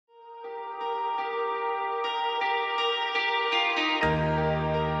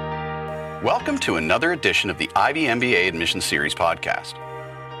Welcome to another edition of the Ivey MBA Admissions Series podcast.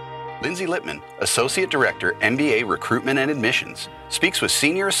 Lindsay Littman, Associate Director, MBA Recruitment and Admissions, speaks with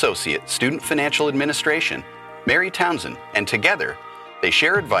Senior Associate, Student Financial Administration, Mary Townsend, and together, they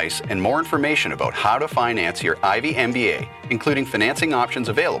share advice and more information about how to finance your Ivey MBA, including financing options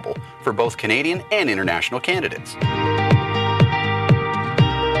available for both Canadian and international candidates.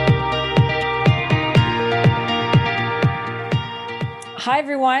 Hi,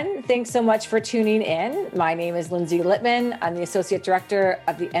 everyone. Thanks so much for tuning in. My name is Lindsay Littman. I'm the Associate Director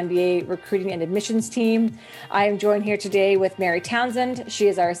of the MBA Recruiting and Admissions team. I am joined here today with Mary Townsend. She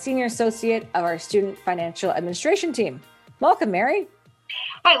is our Senior Associate of our Student Financial Administration team. Welcome, Mary.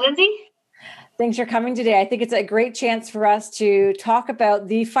 Hi, Lindsay. Thanks for coming today. I think it's a great chance for us to talk about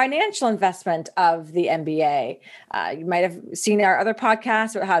the financial investment of the MBA. You might have seen our other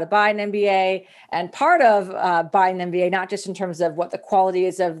podcasts about how to buy an MBA, and part of buying an MBA, not just in terms of what the quality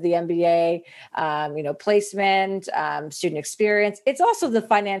is of the MBA, placement, student experience, it's also the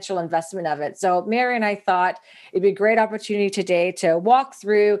financial investment of it. So Mary and I thought it'd be a great opportunity today to walk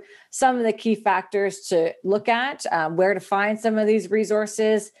through some of the key factors to look at, where to find some of these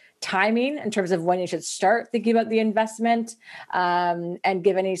resources, timing in terms of when you should start thinking about the investment, and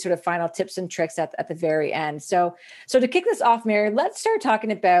give any sort of final tips and tricks at the very end. So to kick this off, Mary, let's start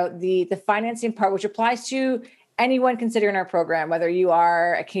talking about the financing part, which applies to anyone considering our program, whether you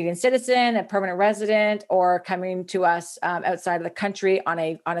are a Canadian citizen, a permanent resident, or coming to us outside of the country on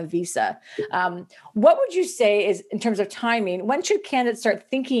a visa. What would you say is, in terms of timing, when should candidates start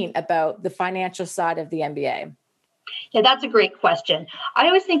thinking about the financial side of the MBA? Yeah, that's a great question. I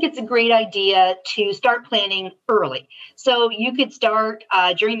always think it's a great idea to start planning early. So you could start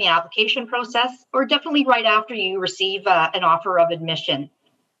during the application process, or definitely right after you receive an offer of admission.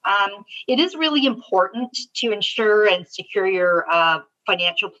 It is really important to ensure and secure your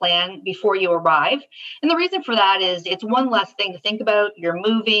financial plan before you arrive. And the reason for that is it's one less thing to think about. You're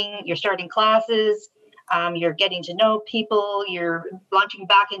moving, you're starting classes, you're getting to know people, you're launching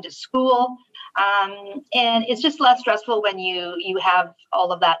back into school. And it's just less stressful when you have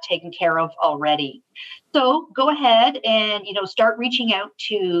all of that taken care of already. So go ahead and, start reaching out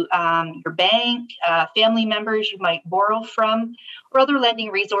to your bank, family members you might borrow from, or other lending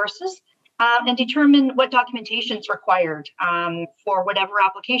resources, and determine what documentation is required for whatever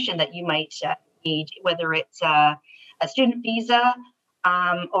application that you might need, whether it's a student visa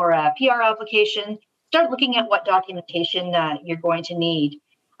or a PR application. Start looking at what documentation you're going to need.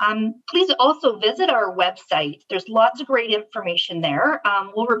 Please also visit our website. There's lots of great information there.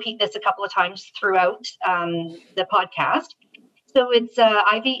 We'll repeat this a couple of times throughout the podcast. So it's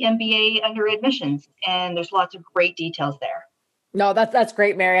Ivey MBA under admissions, and there's lots of great details there. No, that's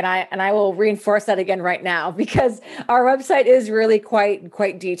great, Mary, and I will reinforce that again right now, because our website is really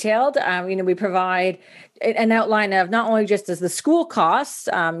quite detailed. We provide an outline of not only just as the school costs,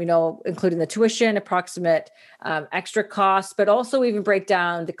 including the tuition, approximate extra costs, but also even break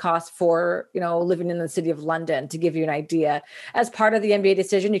down the cost for, living in the city of London, to give you an idea. As part of the MBA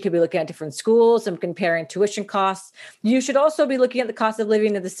decision, you could be looking at different schools and comparing tuition costs. You should also be looking at the cost of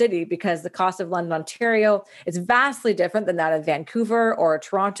living in the city, because the cost of London, Ontario is vastly different than that of Vancouver or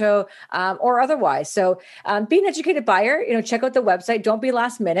Toronto or otherwise. So be an educated buyer, check out the website. Don't be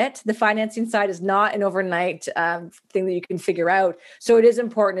last minute. The financing side is not an overnight thing that you can figure out. So it is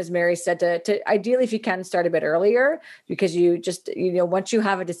important, as Mary said, to ideally, if you can, start a bit earlier, because you just, once you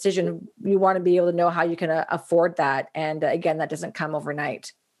have a decision, you want to be able to know how you can afford that. And again, that doesn't come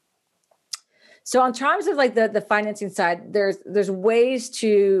overnight. So in terms of the financing side, there's ways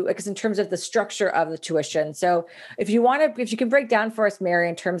to, because in terms of the structure of the tuition. So if you can break down for us, Mary,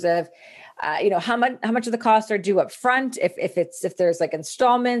 in terms of how much of the costs are due up front, if there's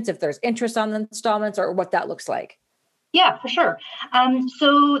installments, if there's interest on the installments, or what that looks like. Yeah, for sure.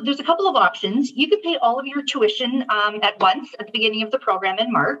 So there's a couple of options. You could pay all of your tuition at once at the beginning of the program in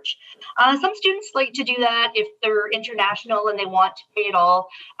March. Some students like to do that if they're international and they want to pay it all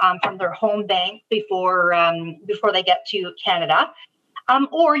from their home bank before they get to Canada.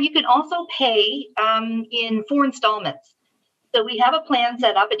 Or you can also pay in 4 installments. So we have a plan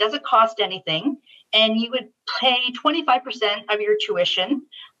set up. It doesn't cost anything. And you would pay 25% of your tuition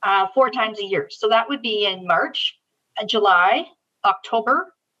 4 times a year. So that would be in March, July,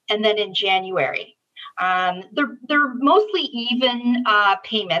 October, and then in January. They're mostly even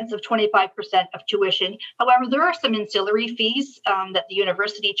payments of 25% of tuition. However, there are some ancillary fees that the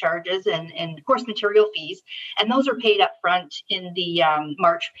university charges and course material fees, and those are paid up front in the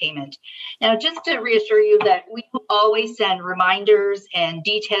March payment. Now, just to reassure you that we always send reminders and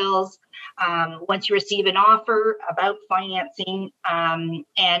details once you receive an offer, about financing,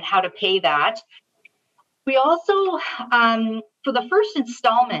 and how to pay that. We also, for the first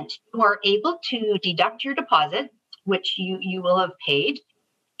installment, you are able to deduct your deposit, which you will have paid.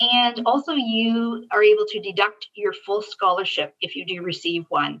 And also you are able to deduct your full scholarship if you do receive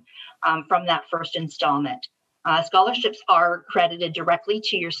one from that first installment. Scholarships are credited directly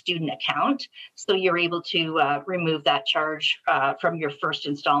to your student account, so you're able to remove that charge from your first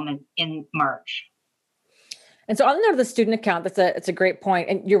installment in March. And so on the note of the student account, it's a great point.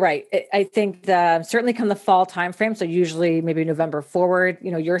 And you're right. I think certainly come the fall timeframe, so usually maybe November forward,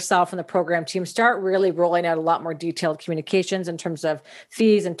 yourself and the program team start really rolling out a lot more detailed communications in terms of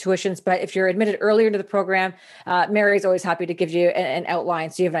fees and tuitions. But if you're admitted earlier into the program, Mary is always happy to give you an outline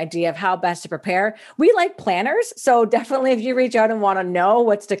so you have an idea of how best to prepare. We like planners. So definitely if you reach out and want to know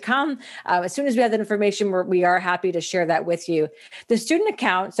what's to come, as soon as we have that information, we are happy to share that with you. The student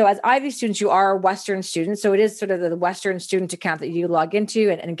account, so as Ivey students, you are Western students. So it is sort of the Western student account that you log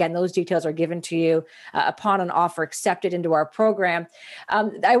into. And again, those details are given to you upon an offer accepted into our program. I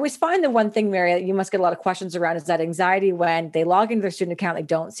always find the one thing, Mary, that you must get a lot of questions around is that anxiety when they log into their student account, they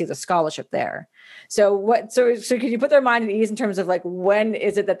don't see the scholarship there. So can you put their mind at ease in terms of like, when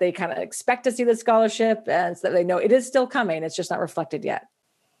is it that they kind of expect to see the scholarship and so that they know it is still coming, it's just not reflected yet?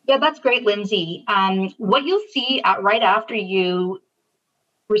 Yeah, that's great, Lindsay. What you'll see right after you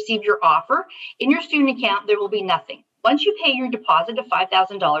receive your offer, in your student account, there will be nothing. Once you pay your deposit of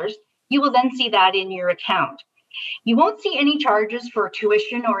 $5,000, you will then see that in your account. You won't see any charges for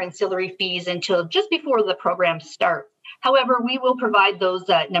tuition or ancillary fees until just before the program starts. However, we will provide those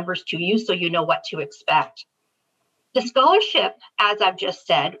numbers to you so you know what to expect. The scholarship, as I've just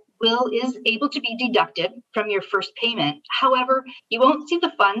said, is able to be deducted from your first payment. However, you won't see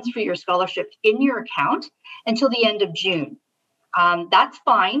the funds for your scholarship in your account until the end of June. That's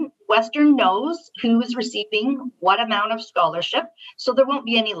fine. Western knows who is receiving what amount of scholarship, so there won't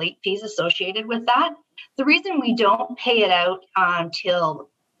be any late fees associated with that. The reason we don't pay it out until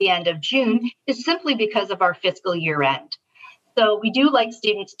the end of June is simply because of our fiscal year end. So we do like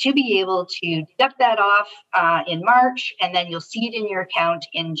students to be able to deduct that off in March, and then you'll see it in your account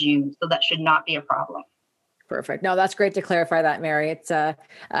in June. So that should not be a problem. Perfect. No, that's great to clarify that, Mary. It's a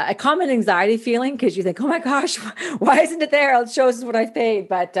common anxiety feeling because you think, oh my gosh, why isn't it there? It shows us what I've paid,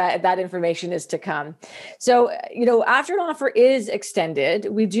 but that information is to come. So, after an offer is extended,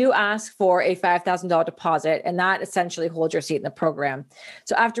 we do ask for a $5,000 deposit, and that essentially holds your seat in the program.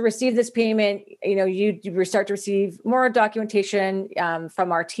 So after receive this payment, you start to receive more documentation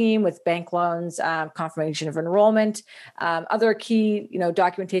from our team with bank loans, confirmation of enrollment, other key,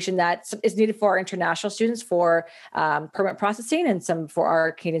 documentation that is needed for our international students for permit processing and some for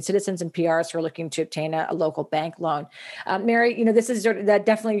our Canadian citizens and PRs who are looking to obtain a local bank loan. Mary, this is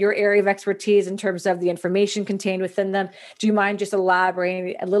definitely your area of expertise in terms of the information contained within them. Do you mind just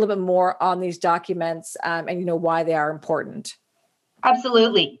elaborating a little bit more on these documents and why they are important?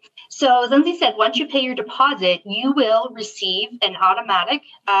 Absolutely. So as Lindsay said, once you pay your deposit, you will receive an automatic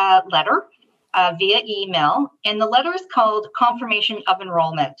letter via email, and the letter is called Confirmation of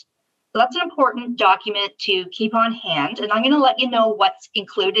Enrollment. So that's an important document to keep on hand, and I'm going to let you know what's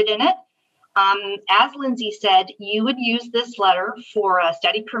included in it. As Lindsay said, you would use this letter for a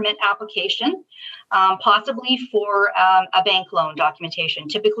study permit application, possibly for a bank loan documentation.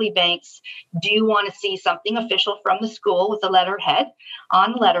 Typically, banks do want to see something official from the school with a letterhead,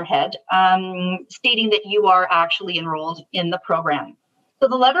 stating that you are actually enrolled in the program. So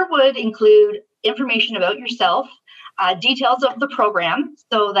the letter would include information about yourself, details of the program,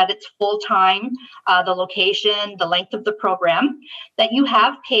 so that it's full-time, the location, the length of the program, that you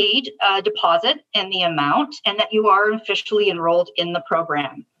have paid a deposit and the amount, and that you are officially enrolled in the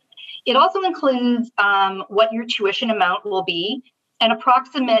program. It also includes what your tuition amount will be, an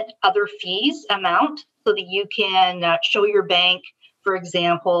approximate other fees amount, so that you can show your bank, for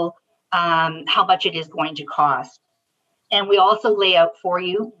example, how much it is going to cost. And we also lay out for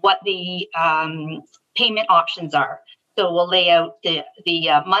you what the payment options are. So we'll lay out the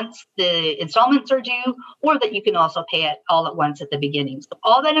months the installments are due, or that you can also pay it all at once at the beginning. So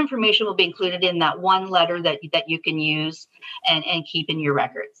all that information will be included in that one letter that you can use and keep in your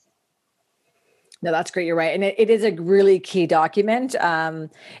records. No, that's great. You're right. And it is a really key document.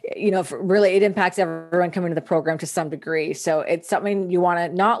 Really, it impacts everyone coming to the program to some degree. So it's something you want to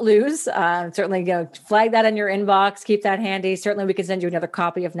not lose. Certainly, flag that in your inbox, keep that handy. Certainly, we can send you another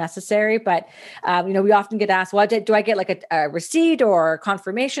copy if necessary. But, we often get asked, well, do I get like a receipt or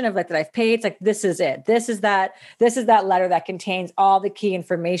confirmation of like that I've paid? It's like, this is it. This is that letter that contains all the key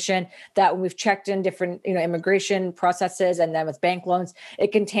information that when we've checked in different, immigration processes and then with bank loans,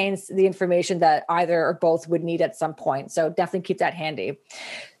 it contains the information that either or both would need at some point. So definitely keep that handy.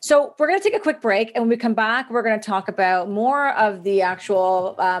 So we're going to take a quick break. And when we come back, we're going to talk about more of the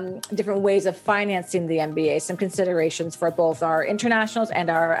actual different ways of financing the MBA, some considerations for both our internationals and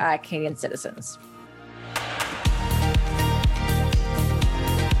our Canadian citizens.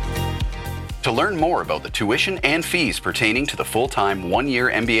 To learn more about the tuition and fees pertaining to the full-time one-year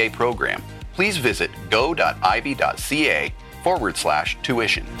MBA program, please visit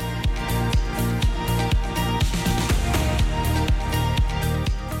go.ivey.ca/tuition.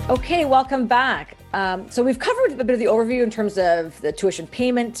 Okay, welcome back. So we've covered a bit of the overview in terms of the tuition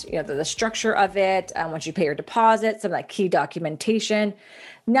payment, the structure of it, once you pay your deposit, some of that key documentation.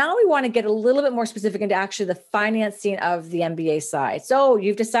 Now we want to get a little bit more specific into actually the financing of the MBA side. So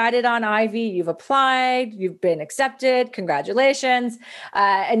you've decided on Ivey, you've applied, you've been accepted, congratulations.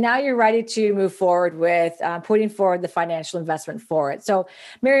 And now you're ready to move forward with putting forward the financial investment for it. So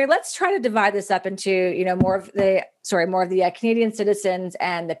Mary, let's try to divide this up into, more of the Canadian citizens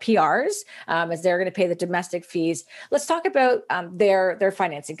and the PRs, as they're going to pay the domestic fees. Let's talk about their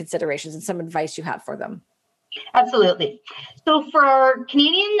financing considerations and some advice you have for them. Absolutely. So for our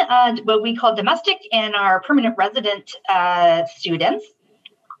Canadian, what we call domestic and our permanent resident students,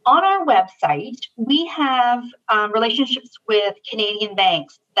 on our website, we have relationships with Canadian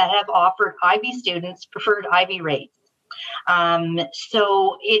banks that have offered Ivey students preferred Ivey rates.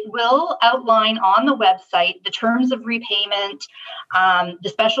 So it will outline on the website the terms of repayment, the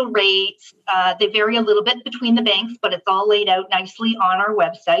special rates. They vary a little bit between the banks, but it's all laid out nicely on our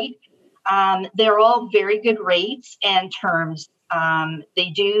website. They're all very good rates and terms. The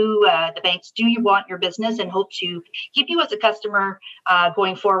banks do want your business and hope to keep you as a customer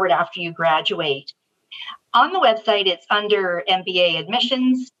going forward after you graduate. On the website, it's under MBA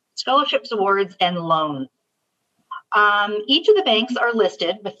admissions, scholarships, awards, and loans. Each of the banks are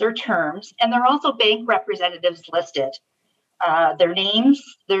listed with their terms, and there are also bank representatives listed. Their names,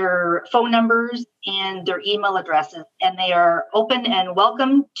 their phone numbers, and their email addresses. And they are open and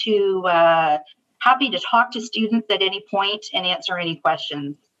welcome to, happy to talk to students at any point and answer any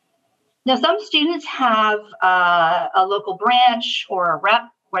questions. Now, some students have a local branch or a rep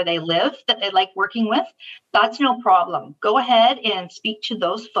where they live that they like working with. That's no problem. Go ahead and speak to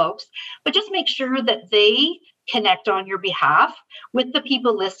those folks, but just make sure that they connect on your behalf with the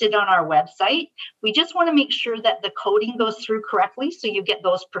people listed on our website. We just want to make sure that the coding goes through correctly so you get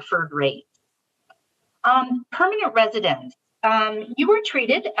those preferred rates. Permanent residents, you are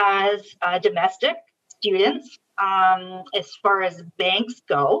treated as domestic students as far as banks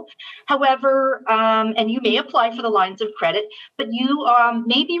go. However, and you may apply for the lines of credit, but you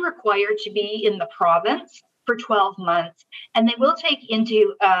may be required to be in the province for 12 months, and they will take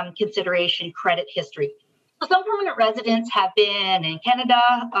into consideration credit history. So some permanent residents have been in Canada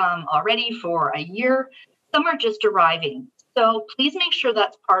already for a year. Some are just arriving. So please make sure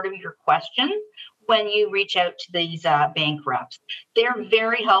that's part of your question when you reach out to these bank reps. They're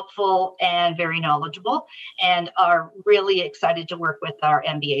very helpful and very knowledgeable and are really excited to work with our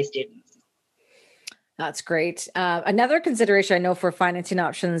MBA students. That's great. Another consideration I know for financing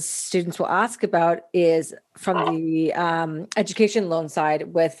options students will ask about is from the education loan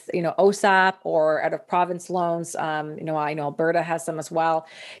side with, OSAP or out of province loans. I know Alberta has some as well.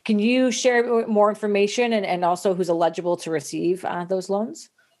 Can you share more information and also who's eligible to receive those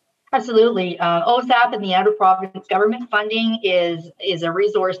loans? Absolutely. OSAP and the out of province government funding is a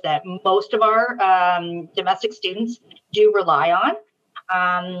resource that most of our domestic students do rely on.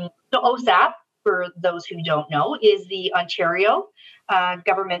 So OSAP, for those who don't know, is the Ontario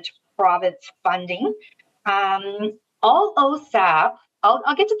government province funding. All OSAP,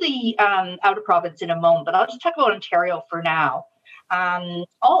 I'll get to the out of province in a moment, but I'll just talk about Ontario for now.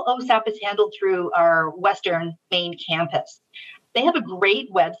 All OSAP is handled through our Western main campus. They have a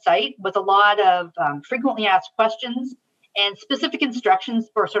great website with a lot of frequently asked questions and specific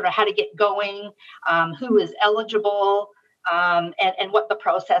instructions for sort of how to get going, who is eligible, and what the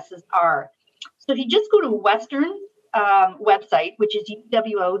processes are. So if you just go to Western website, which is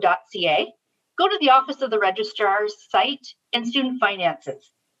uwo.ca, go to the Office of the Registrar's site and Student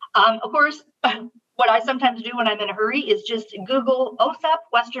Finances. Of course, what I sometimes do when I'm in a hurry is just Google OSAP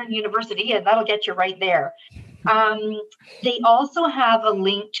Western University, and that'll get you right there. They also have a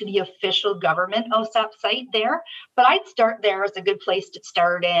link to the official government OSAP site there, but I'd start there as a good place to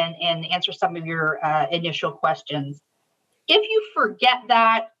start and answer some of your initial questions. If you forget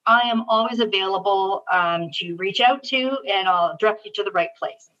that, I am always available to reach out to, and I'll direct you to the right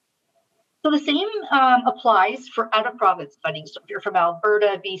place. So the same applies for out-of-province funding. So if you're from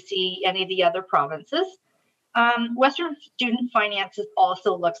Alberta, BC, any of the other provinces, Western Student Finances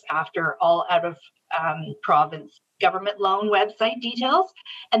also looks after all out-of-province government loan website details,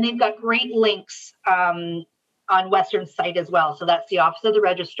 and they've got great links on Western's site as well. So that's the Office of the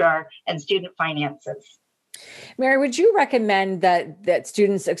Registrar and Student Finances. Mary, would you recommend that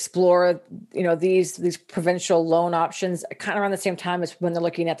students explore, these provincial loan options kind of around the same time as when they're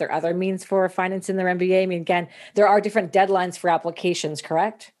looking at their other means for financing their MBA? I mean, again, there are different deadlines for applications,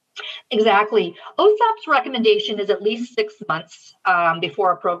 correct? Exactly. OSAP's recommendation is at least 6 months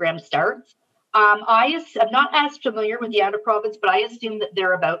before a program starts. I'm not as familiar with the out-of-province, but I assume that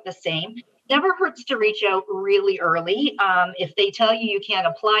they're about the same. Never hurts to reach out really early. If they tell you can't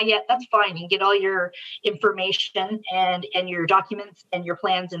apply yet, that's fine. You can get all your information and your documents and your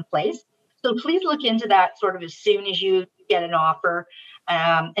plans in place. So please look into that sort of as soon as you get an offer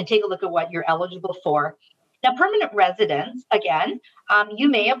and take a look at what you're eligible for. Now, permanent residence, again, you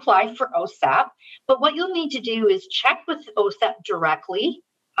may apply for OSAP, but what you'll need to do is check with OSAP directly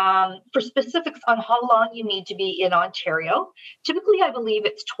for specifics on how long you need to be in Ontario. Typically, I believe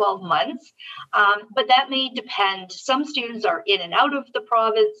it's 12 months, but that may depend. Some students are in and out of the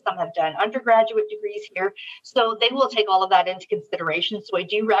province. Some have done undergraduate degrees here. So they will take all of that into consideration. So I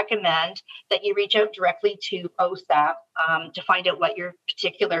do recommend that you reach out directly to OSAP to find out what your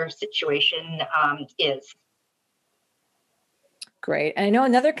particular situation is. Great. And I know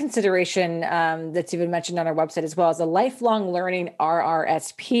another consideration that's even mentioned on our website as well is a lifelong learning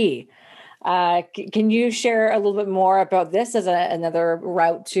RRSP. Can you share a little bit more about this as another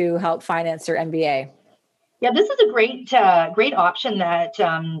route to help finance their MBA? Yeah, this is a great option that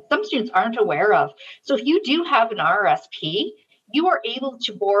some students aren't aware of. So if you do have an RRSP, you are able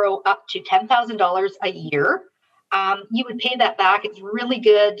to borrow up to $10,000 a year. You would pay that back. It's really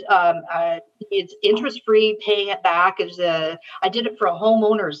good. It's interest-free paying it back. I did it for a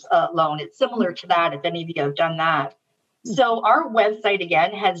homeowner's loan. It's similar to that, if any of you have done that. So our website,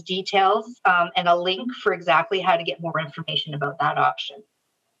 again, has details and a link for exactly how to get more information about that option.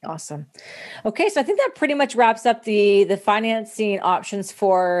 Awesome. Okay, so I think that pretty much wraps up the financing options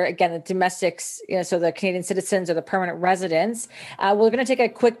for, again, the domestics, so the Canadian citizens or the permanent residents. We're going to take a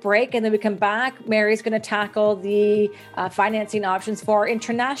quick break, and then we come back. Mary's going to tackle the financing options for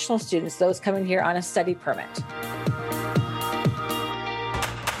international students, those coming here on a study permit.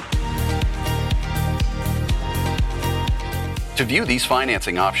 To view these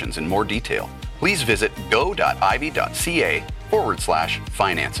financing options in more detail, please visit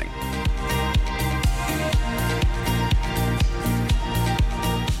go.ivey.ca/financing.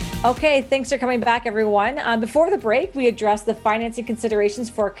 Okay, thanks for coming back, everyone. Before the break, we addressed the financing considerations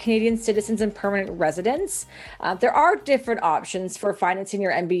for Canadian citizens and permanent residents. There are different options for financing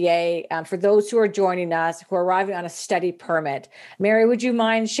your MBA for those who are joining us, who are arriving on a study permit. Mary, would you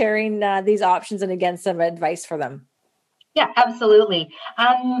mind sharing these options and, again, some advice for them? Yeah, absolutely.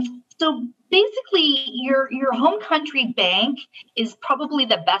 So basically, your home country bank is probably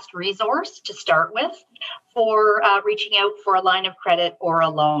the best resource to start with for reaching out for a line of credit or a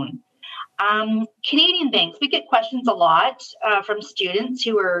loan. Canadian banks, we get questions a lot from students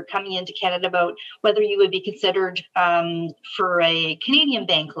who are coming into Canada about whether you would be considered for a Canadian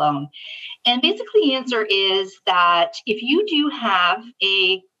bank loan. And basically, the answer is that if you do have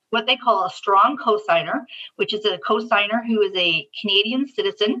what they call a strong cosigner, which is a cosigner who is a Canadian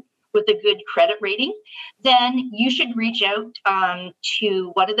citizen with a good credit rating, then you should reach out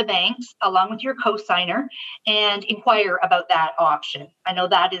to one of the banks along with your cosigner and inquire about that option. I know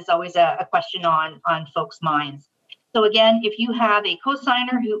that is always a question on folks' minds. So again, if you have a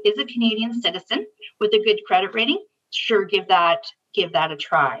cosigner who is a Canadian citizen with a good credit rating, sure, give that a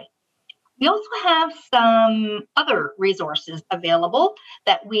try. We also have some other resources available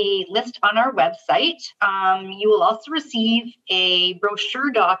that we list on our website. You will also receive a brochure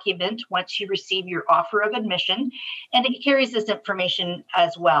document once you receive your offer of admission, and it carries this information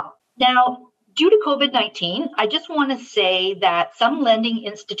as well. Now, Due to COVID-19, I just want to say that some lending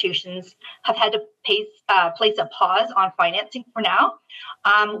institutions have had to place a pause on financing for now.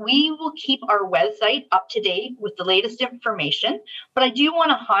 We will keep our website up to date with the latest information, but I do want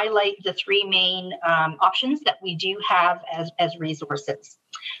to highlight the three main options that we do have as resources.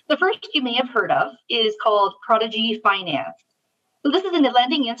 The first you may have heard of is called Prodigy Finance. So this is a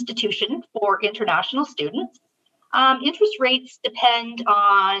lending institution for international students. Interest rates depend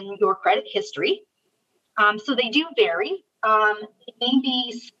on your credit history. So they do vary. It may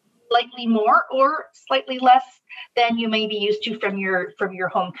be slightly more or slightly less than you may be used to from your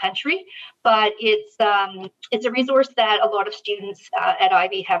home country, but it's a resource that a lot of students at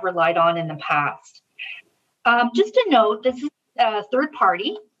Ivey have relied on in the past. Just to note, this is a third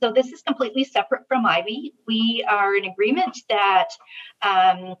party, so this is completely separate from Ivey. We are in agreement that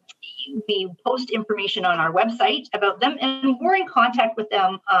we post information on our website about them, and we're in contact with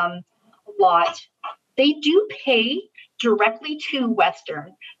them a lot. They do pay directly to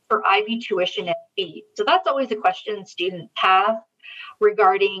Western for Ivey tuition and fees. So that's always a question students have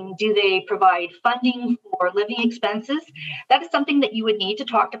regarding, do they provide funding for living expenses? That is something that you would need to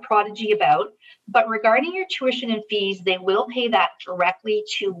talk to Prodigy about. But regarding your tuition and fees, they will pay that directly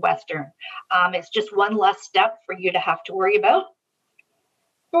to Western. It's just one less step for you to have to worry about.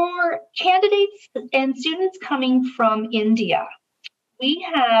 For candidates and students coming from India, we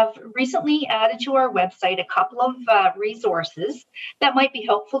have recently added to our website a couple of resources that might be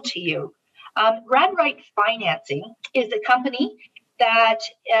helpful to you. GradRight Financing is a company that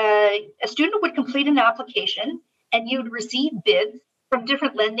a student would complete an application and you'd receive bids from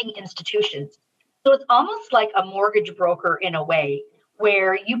different lending institutions. So it's almost like a mortgage broker in a way,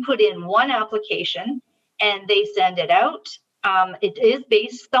 where you put in one application and they send it out. It is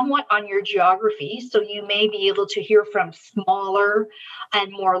based somewhat on your geography, so you may be able to hear from smaller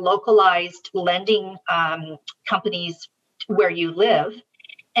and more localized lending companies where you live,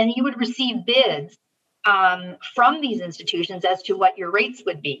 and you would receive bids from these institutions as to what your rates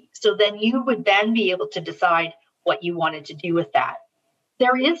would be. So then you would then be able to decide what you wanted to do with that.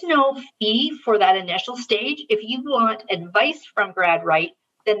 There is no fee for that initial stage. If you want advice from GradRight,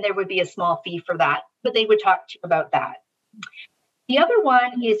 then there would be a small fee for that, but they would talk to you about that. The other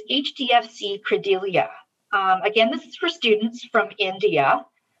one is HDFC Credilia. Again, this is for students from India,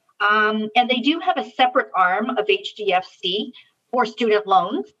 and they do have a separate arm of HDFC for student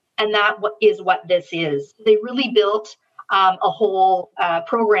loans, and that is what this is. They really built a whole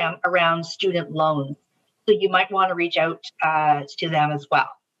program around student loans, so you might want to reach out to them as well.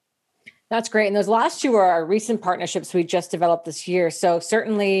 That's great. And those last two are our recent partnerships we just developed this year. So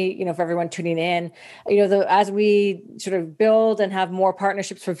certainly, for everyone tuning in, as we sort of build and have more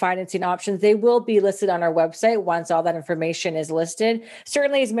partnerships for financing options, they will be listed on our website once all that information is listed.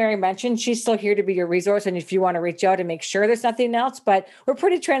 Certainly, as Mary mentioned, she's still here to be your resource. And if you want to reach out and make sure there's nothing else, but we're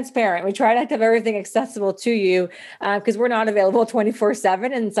pretty transparent. We try not to have everything accessible to you because we're not available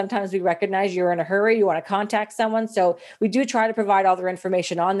 24/7. And sometimes we recognize you're in a hurry, you want to contact someone. So we do try to provide all their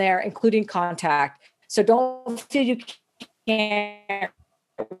information on there, including contact. So don't feel you can't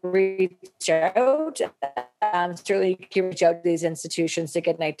reach out. Certainly you can reach out to these institutions to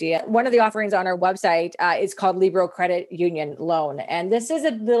get an idea. One of the offerings on our website is called Libro Credit Union Loan. And this is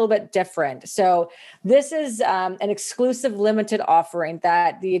a little bit different. So this is an exclusive limited offering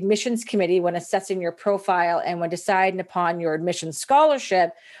that the admissions committee, when assessing your profile and when deciding upon your admissions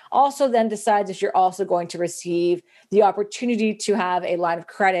scholarship, also then decides if you're also going to receive the opportunity to have a line of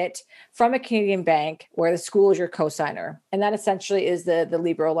credit from a Canadian bank where the school is your cosigner. And that essentially is the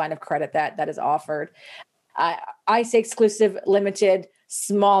Libro line of credit that is offered. I say exclusive, limited,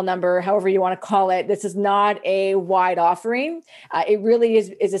 small number, however you want to call it. This is not a wide offering. It really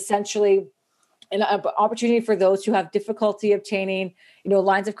is essentially an opportunity for those who have difficulty obtaining,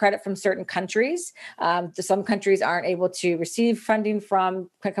 lines of credit from certain countries. Some countries aren't able to receive funding from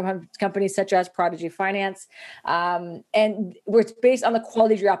companies such as Prodigy Finance. And where it's based on the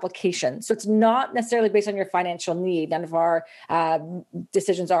quality of your application. So it's not necessarily based on your financial need. None of our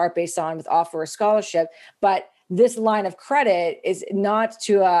decisions are based on with offer or scholarship, but this line of credit is not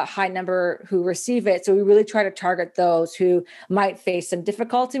to a high number who receive it. So we really try to target those who might face some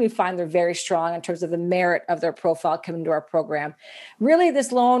difficulty. We find they're very strong in terms of the merit of their profile coming to our program. Really,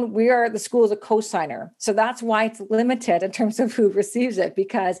 this loan, the school is a cosigner. So that's why it's limited in terms of who receives it,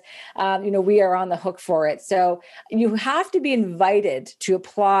 because, we are on the hook for it. So you have to be invited to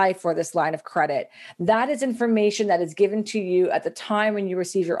apply for this line of credit. That is information that is given to you at the time when you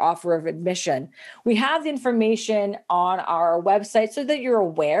receive your offer of admission. We have the information information on our website so that you're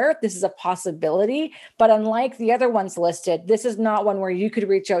aware this is a possibility. But unlike the other ones listed, this is not one where you could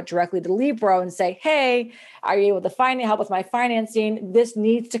reach out directly to Libro and say, hey, are you able to help with my financing? This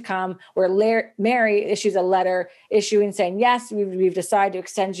needs to come where Mary issues a letter saying, yes, we've decided to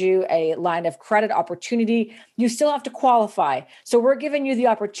extend you a line of credit opportunity. You still have to qualify. So we're giving you the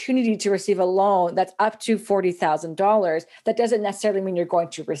opportunity to receive a loan that's up to $40,000. That doesn't necessarily mean you're going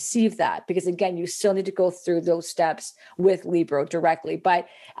to receive that, because again, you still need to go through those steps with Libro directly. But,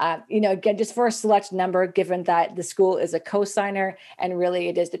 again, just for a select number, given that the school is a co-signer, and really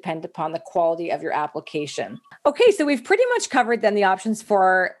it is dependent upon the quality of your application. Okay, so we've pretty much covered then the options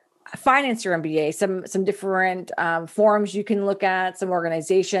for finance your MBA, some different forms you can look at, some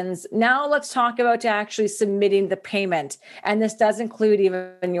organizations. Now let's talk about actually submitting the payment. And this does include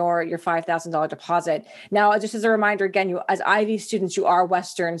even your $5,000 deposit. Now, just as a reminder, again, you as Ivey students, you are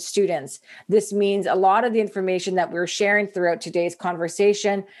Western students. This means a lot of the information that we're sharing throughout today's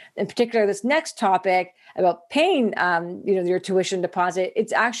conversation, in particular this next topic about paying your tuition deposit,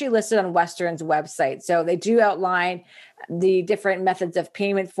 it's actually listed on Western's website. So they do outline the different methods of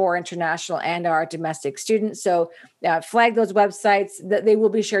payment for international and our domestic students. So flag those websites, that they will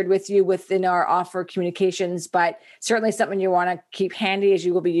be shared with you within our offer communications, but certainly something you want to keep handy as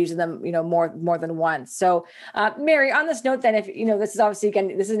you will be using them, more than once. So Mary, on this note, then, if, this is obviously,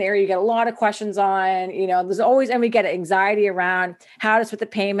 again, this is an area you get a lot of questions on, there's always, and we get anxiety around how to split the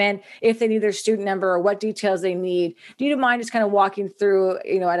payment, if they need their student number or what details they need. Do you mind just kind of walking through,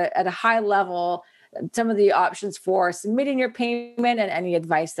 at a high level, some of the options for submitting your payment and any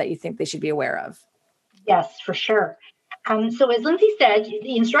advice that you think they should be aware of? Yes, for sure. So as Lindsay said,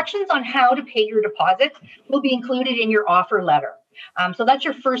 the instructions on how to pay your deposit will be included in your offer letter. So that's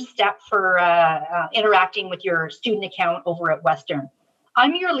your first step for interacting with your student account over at Western.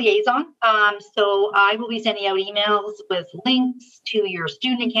 I'm your liaison, so I will be sending out emails with links to your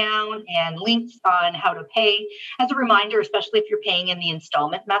student account and links on how to pay, as a reminder, especially if you're paying in the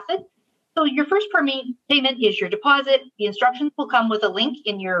installment method. So your first payment is your deposit. The instructions will come with a link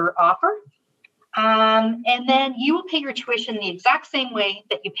in your offer. And then you will pay your tuition the exact same way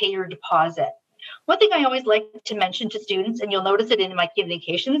that you pay your deposit. One thing I always like to mention to students, and you'll notice it in my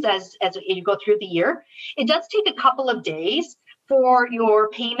communications as you go through the year, it does take a couple of days for your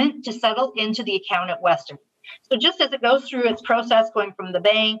payment to settle into the account at Western. So just as it goes through its process, going from the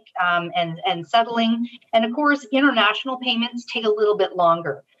bank and settling, and of course, international payments take a little bit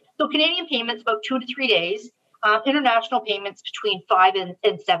longer. So Canadian payments, about 2 to 3 days, international payments between 5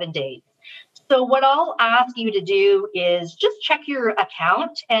 and 7 days. So what I'll ask you to do is just check your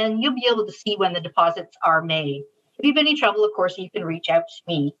account and you'll be able to see when the deposits are made. If you have any trouble, of course, you can reach out to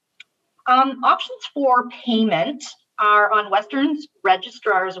me. Options for payment are on Western's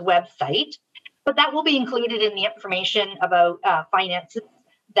registrar's website, but that will be included in the information about finances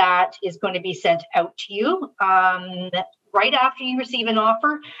that is going to be sent out to you right after you receive an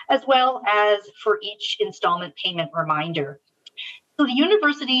offer, as well as for each installment payment reminder. So the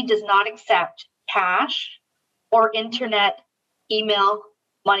university does not accept cash or internet, email,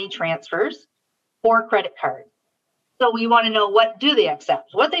 money transfers, or credit cards. So we want to know, what do they accept?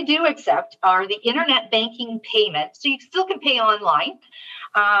 What they do accept are the internet banking payment. So you still can pay online,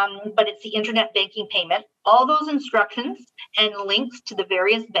 but it's the internet banking payment. All those instructions and links to the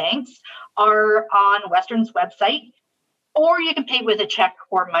various banks are on Western's website, or you can pay with a check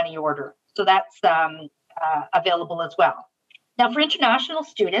or money order. So that's available as well. Now, for international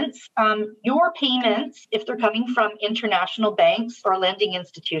students, your payments, if they're coming from international banks or lending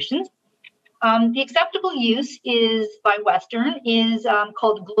institutions, the acceptable use is by Western is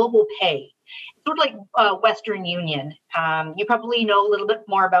called Global Pay, sort of like Western Union. You probably know a little bit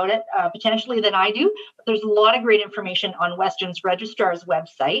more about it potentially than I do, but there's a lot of great information on Western's registrar's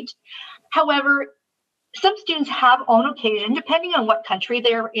website. However, some students have on occasion, depending on what country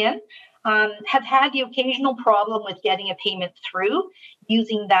they're in, have had the occasional problem with getting a payment through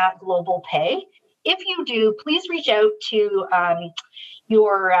using that Global Pay. If you do, please reach out to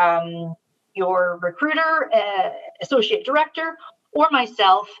your recruiter, associate director, or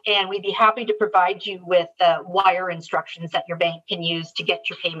myself, and we'd be happy to provide you with wire instructions that your bank can use to get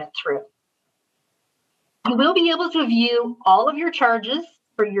your payment through. You will be able to view all of your charges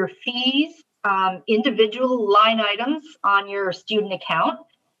for your fees, individual line items on your student account.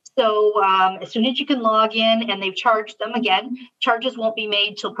 So as soon as you can log in and they've charged them, again, charges won't be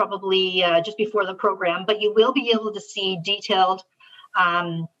made till probably just before the program, but you will be able to see detailed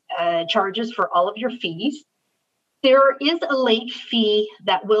charges for all of your fees. There is a late fee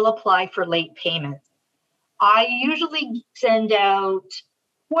that will apply for late payments. I usually send out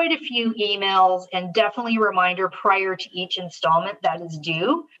quite a few emails and definitely a reminder prior to each installment that is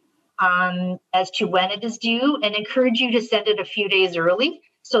due as to when it is due, and encourage you to send it a few days early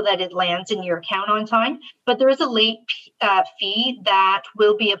so that it lands in your account on time. But there is a late fee that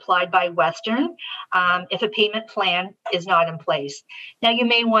will be applied by Western if a payment plan is not in place. Now, you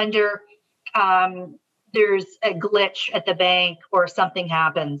may wonder, there's a glitch at the bank or something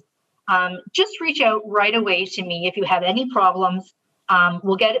happens. Just reach out right away to me if you have any problems.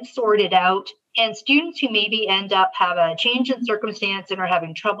 We'll get it sorted out. And students who maybe end up have a change in circumstance and are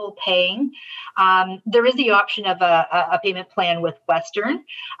having trouble paying, there is the option of a payment plan with Western.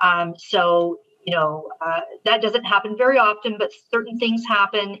 That doesn't happen very often, but certain things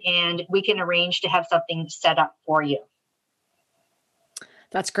happen, and we can arrange to have something set up for you.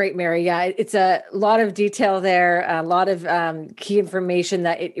 That's great, Mary. Yeah, it's a lot of detail there, a lot of key information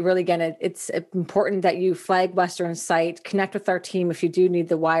that it really, again, it's important that you flag Western's site, connect with our team if you do need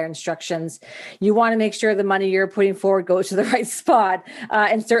the wire instructions. You want to make sure the money you're putting forward goes to the right spot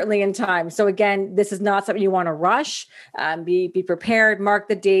and certainly in time. So again, this is not something you want to rush. Be prepared, mark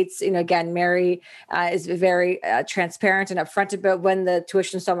the dates. Again, Mary is very transparent and upfront about when the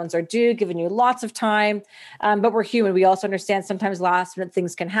tuition installments are due, giving you lots of time. But we're human. We also understand sometimes last minute things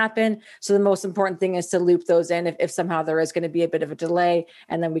can happen. So the most important thing is to loop those in if somehow there is going to be a bit of a delay,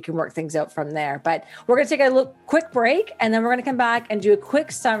 and then we can work things out from there. But we're going to take a quick break, and then we're going to come back and do a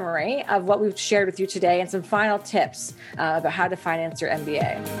quick summary of what we've shared with you today and some final tips about how to finance your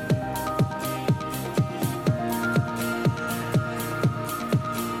MBA.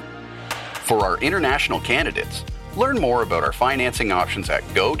 For our international candidates, learn more about our financing options at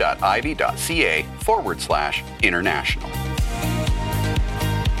go.ivey.ca/international.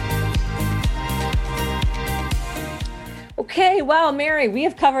 Okay, well, Mary, we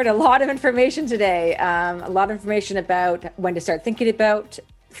have covered a lot of information today. A lot of information about when to start thinking about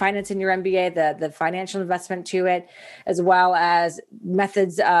financing your MBA, the financial investment to it, as well as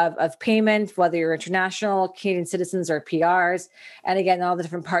methods of payment, whether you're international, Canadian citizens, or PRs. And again, all the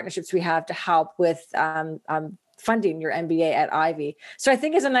different partnerships we have to help with funding your MBA at Ivey. So I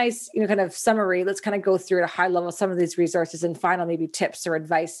think as a nice, kind of summary, let's kind of go through at a high level some of these resources and final maybe tips or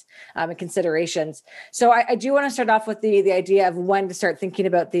advice and considerations. So I do want to start off with the idea of when to start thinking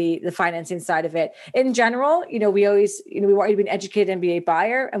about the financing side of it. In general, we always, we want you to be an educated MBA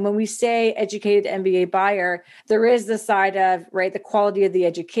buyer. And when we say educated MBA buyer, there is the side of, right, the quality of the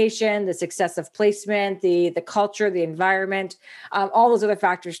education, the success of placement, the culture, the environment, all those other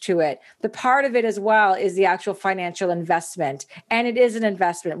factors to it. The part of it as well is the actual financial investment. And it is an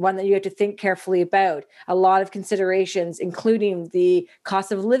investment, one that you have to think carefully about. A lot of considerations, including the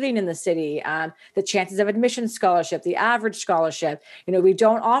cost of living in the city, the chances of admission scholarship, the average scholarship. We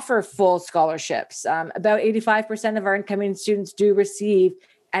don't offer full scholarships. About 85% of our incoming students do receive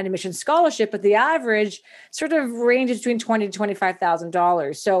an admission scholarship, but the average sort of ranges between $20,000 to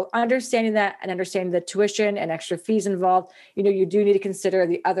 $25,000. So understanding that and understanding the tuition and extra fees involved, you do need to consider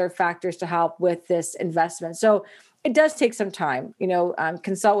the other factors to help with this investment. So it does take some time,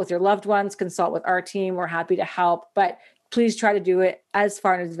 consult with your loved ones, consult with our team. We're happy to help, but please try to do it as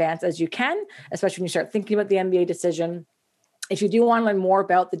far in advance as you can, especially when you start thinking about the MBA decision. If you do want to learn more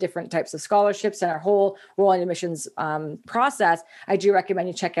about the different types of scholarships and our whole rolling admissions process, I do recommend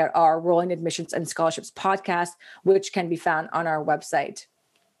you check out our Rolling Admissions and Scholarships podcast, which can be found on our website.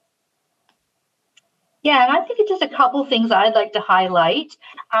 Yeah, and I think it's just a couple things I'd like to highlight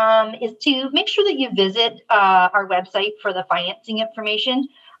is to make sure that you visit our website for the financing information,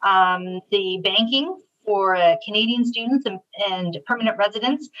 the banking for Canadian students and permanent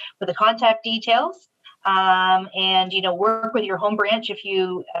residents with the contact details. And work with your home branch if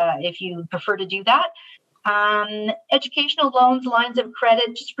you prefer to do that. Educational loans, lines of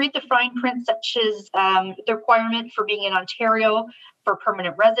credit, just read the fine print, such as the requirement for being in Ontario for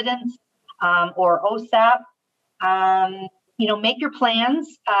permanent residents or OSAP. Make your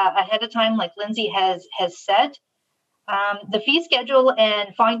plans ahead of time, like Lindsay has said. The fee schedule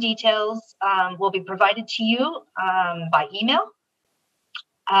and fine details will be provided to you by email.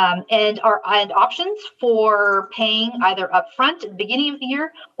 And options for paying either upfront at the beginning of the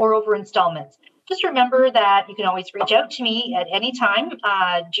year or over installments. Just remember that you can always reach out to me at any time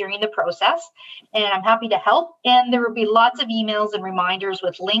during the process, and I'm happy to help. And there will be lots of emails and reminders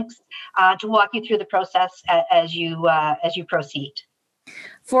with links to walk you through the process as you proceed.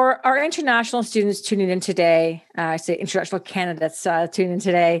 For our international students tuning in today, I say international candidates tune in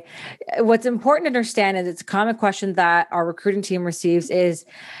today. What's important to understand is it's a common question that our recruiting team receives is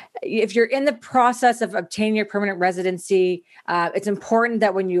if you're in the process of obtaining your permanent residency, it's important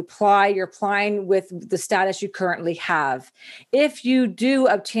that when you apply, you're applying with the status you currently have. If you do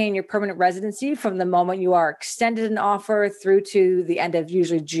obtain your permanent residency from the moment you are extended an offer through to the end of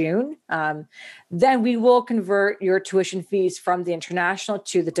usually June, then we will convert your tuition fees from the international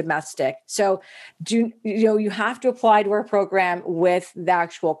to the domestic. So you have to apply to our program with the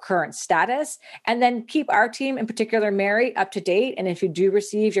actual current status, and then keep our team, in particular Mary, up to date. And if you do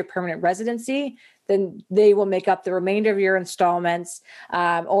receive your permanent residency, then they will make up the remainder of your installments.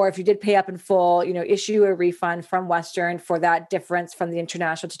 Or if you did pay up in full, issue a refund from Western for that difference from the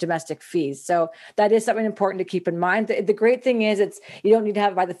international to domestic fees. So that is something important to keep in mind. The great thing is you don't need to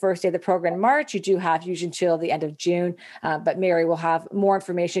have it by the first day of the program in March. You do have usually until the end of June, but Mary will have more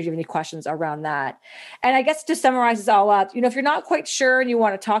information if you have any questions around that. And I guess to summarize this all up, if you're not quite sure and you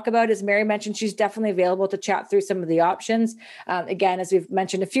want to talk about it, as Mary mentioned, she's definitely available to chat through some of the options. Again, as we've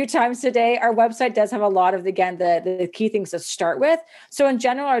mentioned a few times today, our website does have a lot of, again, the key things to start with. So in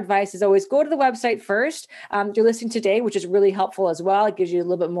general, our advice is always go to the website first. You're listening today, which is really helpful as well. It gives you a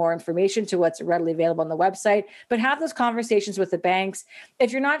little bit more information to what's readily available on the website, but have those conversations with the banks.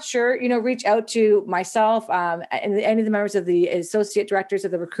 If you're not sure, reach out to myself and any of the members of the associate directors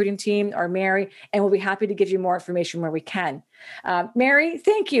of the recruiting team or Mary, and we'll be happy to give you more information where we can. Mary,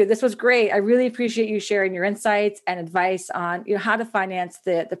 thank you. This was great. I really appreciate you sharing your insights and advice on how to finance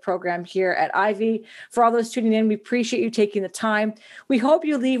the program here at Ivey. For all those tuning in, we appreciate you taking the time. We hope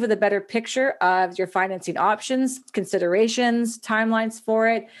you leave with a better picture of your financing options, considerations, timelines for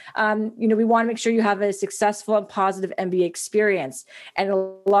it. We want to make sure you have a successful and positive MBA experience. And a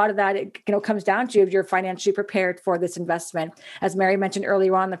lot of that comes down to if you're financially prepared for this investment. As Mary mentioned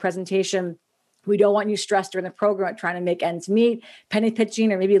earlier on in the presentation, we don't want you stressed during the program trying to make ends meet, penny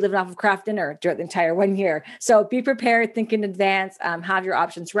pitching, or maybe living off of craft dinner during the entire 1 year. So be prepared, think in advance, have your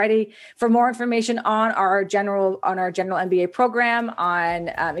options ready. For more information on our general MBA program, on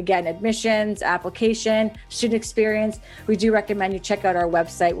again, admissions, application, student experience, we do recommend you check out our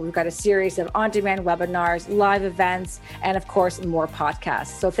website where we've got a series of on-demand webinars, live events, and of course, more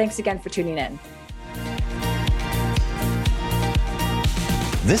podcasts. So thanks again for tuning in.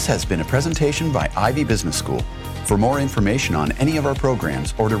 This has been a presentation by Ivey Business School. For more information on any of our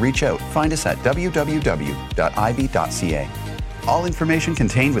programs or to reach out, find us at www.ivey.ca. All information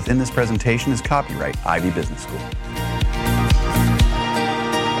contained within this presentation is copyright Ivey Business School.